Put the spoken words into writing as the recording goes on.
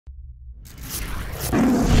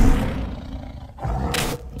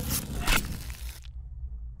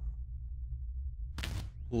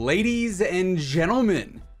Ladies and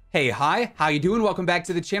gentlemen, hey, hi, how you doing? Welcome back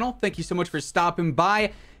to the channel. Thank you so much for stopping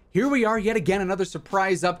by. Here we are yet again. Another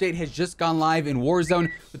surprise update has just gone live in Warzone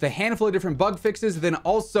with a handful of different bug fixes, then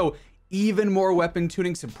also even more weapon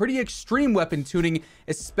tuning, some pretty extreme weapon tuning,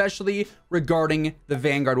 especially regarding the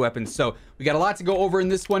Vanguard weapons. So we got a lot to go over in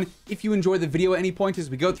this one. If you enjoy the video at any point as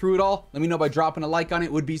we go through it all, let me know by dropping a like on it.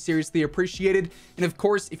 It would be seriously appreciated. And of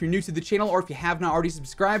course, if you're new to the channel or if you have not already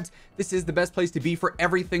subscribed, this is the best place to be for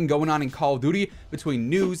everything going on in Call of Duty, between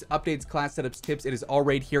news, updates, class setups, tips. It is all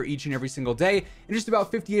right here each and every single day. And just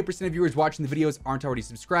about 58% of viewers watching the videos aren't already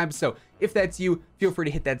subscribed. So if that's you, feel free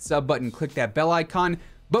to hit that sub button, click that bell icon.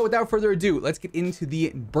 But without further ado, let's get into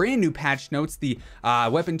the brand new patch notes, the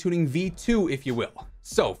weapon tuning V2, if you will.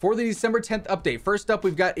 So for the December 10th update, first up,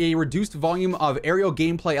 we've got a reduced volume of aerial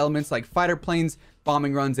gameplay elements like fighter planes,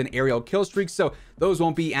 bombing runs, and aerial kill streaks. So those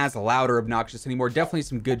won't be as loud or obnoxious anymore. Definitely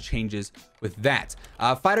some good changes with that.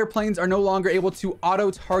 Fighter planes are no longer able to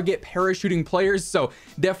auto-target parachuting players. So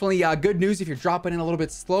definitely good news. If you're dropping in a little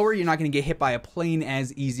bit slower, you're not going to get hit by a plane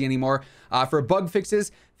as easy anymore. For bug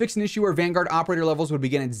fixes, fix an issue where Vanguard operator levels would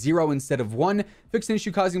begin at 0 instead of 1. Fix an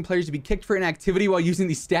issue causing players to be kicked for inactivity while using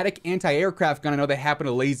the static anti-aircraft gun. I know that happened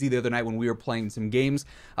to Lazy the other night when we were playing some games.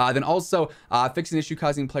 Then also fix an issue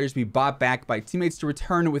causing players to be bought back by teammates to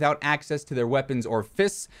return without access to their weapons or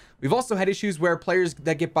fists. We've also had issues where players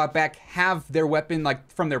that get bought back have their weapon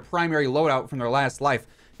like from their primary loadout from their last life.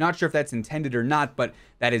 Not sure if that's intended or not, but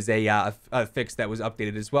that is a fix that was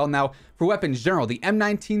updated as well. Now, for weapons general, the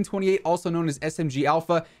M1928, also known as SMG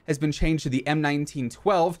Alpha, has been changed to the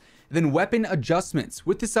M1912. Then weapon adjustments.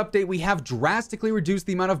 With this update, we have drastically reduced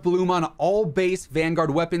the amount of bloom on all base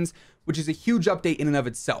Vanguard weapons, which is a huge update in and of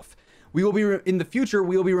itself. We will be, in the future,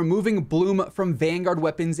 we will be removing bloom from Vanguard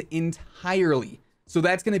weapons entirely. So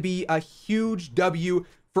that's going to be a huge W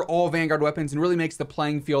for all Vanguard weapons and really makes the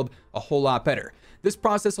playing field a whole lot better. This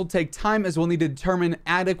process will take time as we'll need to determine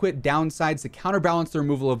adequate downsides to counterbalance the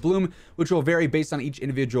removal of bloom, which will vary based on each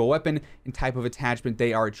individual weapon and type of attachment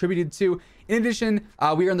they are attributed to. In addition,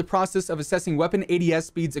 we are in the process of assessing weapon ADS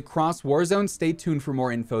speeds across Warzone. Stay tuned for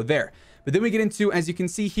more info there. But then we get into, as you can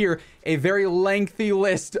see here, a very lengthy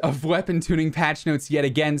list of weapon tuning patch notes yet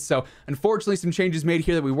again. So unfortunately, some changes made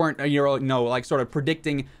here that we weren't, like sort of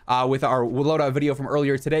predicting with our loadout video from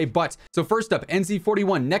earlier today. But so first up,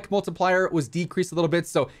 NZ41 neck multiplier was decreased a little bit,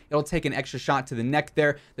 so it'll take an extra shot to the neck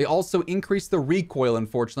there. They also increased the recoil,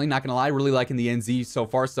 unfortunately. Not gonna lie, really liking the NZ so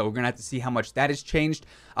far, so we're gonna have to see how much that has changed.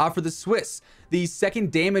 For the Swiss, the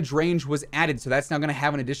second damage range was added, so that's now gonna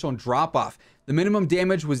have an additional drop off. The minimum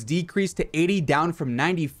damage was decreased to 80, down from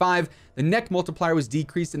 95. The neck multiplier was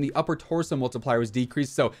decreased and the upper torso multiplier was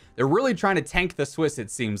decreased. So they're really trying to tank the Swiss,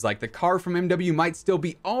 it seems like. The car from MW might still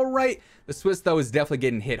be all right. The Swiss, though, is definitely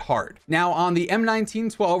getting hit hard. Now, on the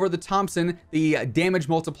M1912 or the Thompson, the damage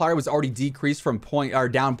multiplier was already decreased from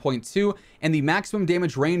down 0.2, and the maximum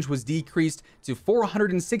damage range was decreased to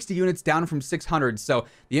 460 units, down from 600. So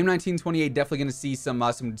the M1928 definitely going to see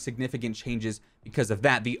some significant changes because of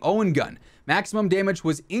that. The Owen gun, maximum damage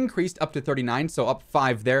was increased up to 39, so up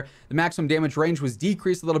 5 there. The maximum damage range was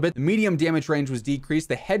decreased a little bit. The medium damage range was decreased.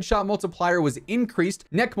 The headshot multiplier was increased.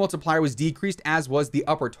 Neck multiplier was decreased, as was the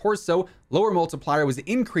upper torso. Lower multiplier was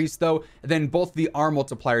increased, though. Then both the arm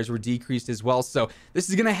multipliers were decreased as well. So this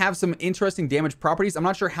is going to have some interesting damage properties. I'm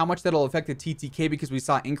not sure how much that'll affect the TTK because we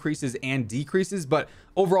saw increases and decreases, but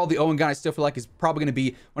overall, the Owen gun I still feel like is probably going to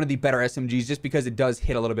be one of the better SMGs just because it does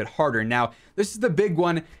hit a little bit harder. Now, this is the big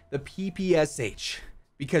one, the PPSH,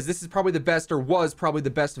 because this is probably the best, or was probably the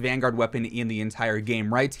best Vanguard weapon in the entire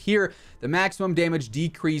game. Right here, the maximum damage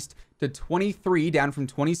decreased to 23, down from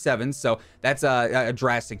 27, so that's a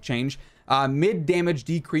drastic change. Mid damage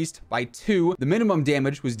decreased by 2. The minimum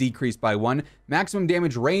damage was decreased by 1. Maximum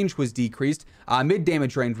damage range was decreased. Mid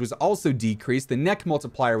damage range was also decreased. The neck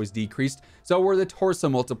multiplier was decreased. So were the torso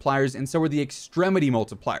multipliers, and so were the extremity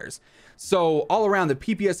multipliers. So all around, the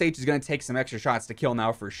PPSH is going to take some extra shots to kill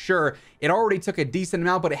now for sure. It already took a decent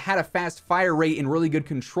amount, but it had a fast fire rate and really good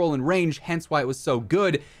control and range, hence why it was so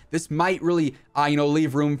good. This might really,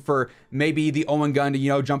 leave room for maybe the Owen gun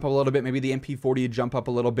to, jump up a little bit, maybe the MP40 to jump up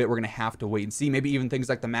a little bit. We're going to have to wait and see. Maybe even things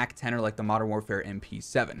like the MAC 10 or like the Modern Warfare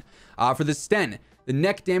MP7. For the Sten, the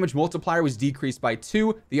neck damage multiplier was decreased by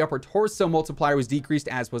 2. The upper torso multiplier was decreased,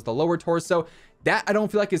 as was the lower torso. That I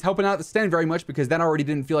don't feel like is helping out the Sten very much because that already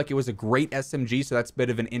didn't feel like it was a great SMG, so that's a bit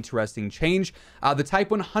of an interesting change. The Type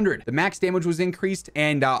 100, the max damage was increased,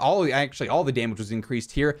 and all the damage was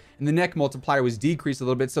increased here, and the neck multiplier was decreased a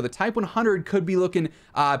little bit. So the Type 100 could be looking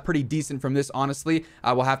pretty decent from this, honestly.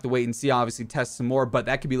 We'll have to wait and see, obviously test some more, but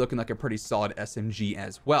that could be looking like a pretty solid SMG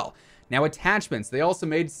as well. Now attachments, they also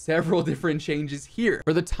made several different changes here.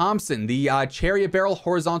 For the Thompson, the Chariot barrel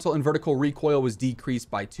horizontal and vertical recoil was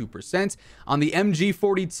decreased by 2%. On the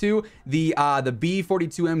MG42, the B42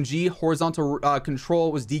 MG horizontal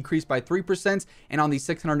control was decreased by 3%, and on the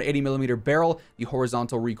 680mm barrel, the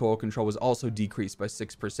horizontal recoil control was also decreased by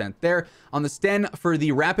 6% there. On the Sten, for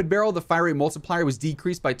the rapid barrel, the fire rate multiplier was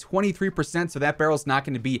decreased by 23%, so that barrel is not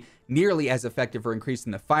going to be nearly as effective for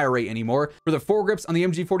increasing the fire rate anymore. For the foregrips on the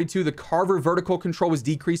MG42, the Carver vertical control was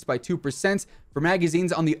decreased by 2%. For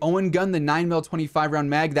magazines on the Owen gun, the 9mm 25 round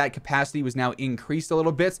mag, that capacity was now increased a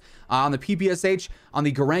little bit. On the PPSH, on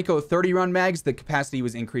the Garanko 30 round mags, the capacity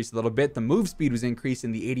was increased a little bit. The move speed was increased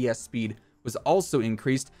and the ADS speed was also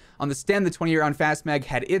increased. On the Sten, the 20 round fast mag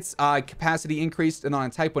had its capacity increased, and on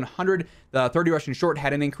Type 100, the 30 Russian short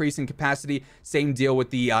had an increase in capacity. Same deal with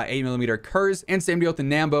the 8mm Kurz, and same deal with the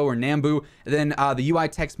Nambo or Nambu. And then the UI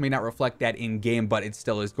text may not reflect that in game, but it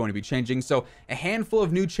still is going to be changing. So a handful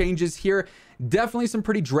of new changes here. Definitely some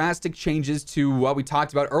pretty drastic changes to what we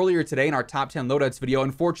talked about earlier today in our top 10 loadouts video.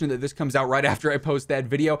 Unfortunate that this comes out right after I post that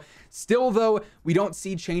video. Still though, we don't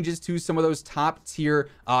see changes to some of those top tier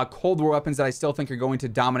Cold War weapons that I still think are going to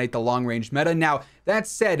dominate the long range meta. Now, that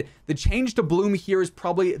said, the change to Bloom here is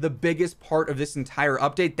probably the biggest part of this entire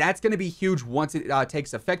update. That's going to be huge once it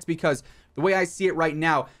takes effect, because the way I see it right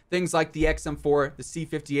now, things like the XM4, the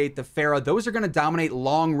C58, the Farah, those are going to dominate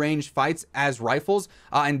long-range fights as rifles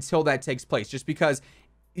until that takes place. Just because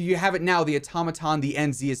you have it now, the Automaton, the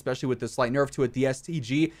NZ, especially with the slight nerf to it, the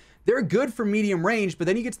STG, they're good for medium range, but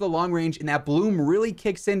then you get to the long range and that Bloom really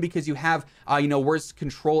kicks in because you have, worse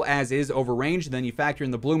control as is over range. And then you factor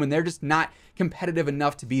in the Bloom and they're just not competitive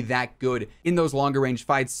enough to be that good in those longer range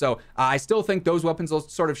fights. So I still think those weapons will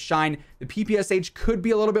sort of shine. The PPSH could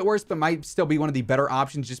be a little bit worse, but might still be one of the better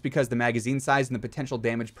options just because the magazine size and the potential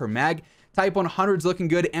damage per mag. Type 100 is looking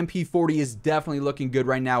good. MP40 is definitely looking good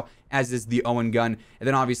right now, as is the Owen gun. And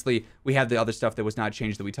then obviously we have the other stuff that was not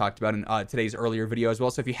changed that we talked about in today's earlier video as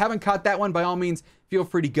well. So if you haven't caught that one, by all means, feel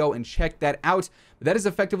free to go and check that out. But that is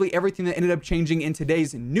effectively everything that ended up changing in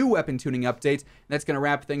today's new weapon tuning update. And that's going to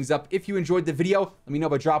wrap things up. If you enjoyed the video, let me know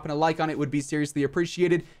by dropping a like on it. It would be seriously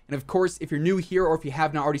appreciated. And of course, if you're new here or if you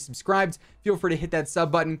have not already subscribed, feel free to hit that sub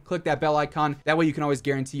button, click that bell icon. That way you can always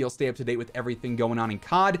guarantee you'll stay up to date with everything going on in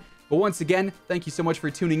COD. But once again, thank you so much for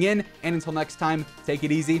tuning in. And until next time, take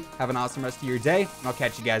it easy. Have an awesome rest of your day. And I'll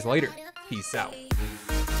catch you guys later. Peace out.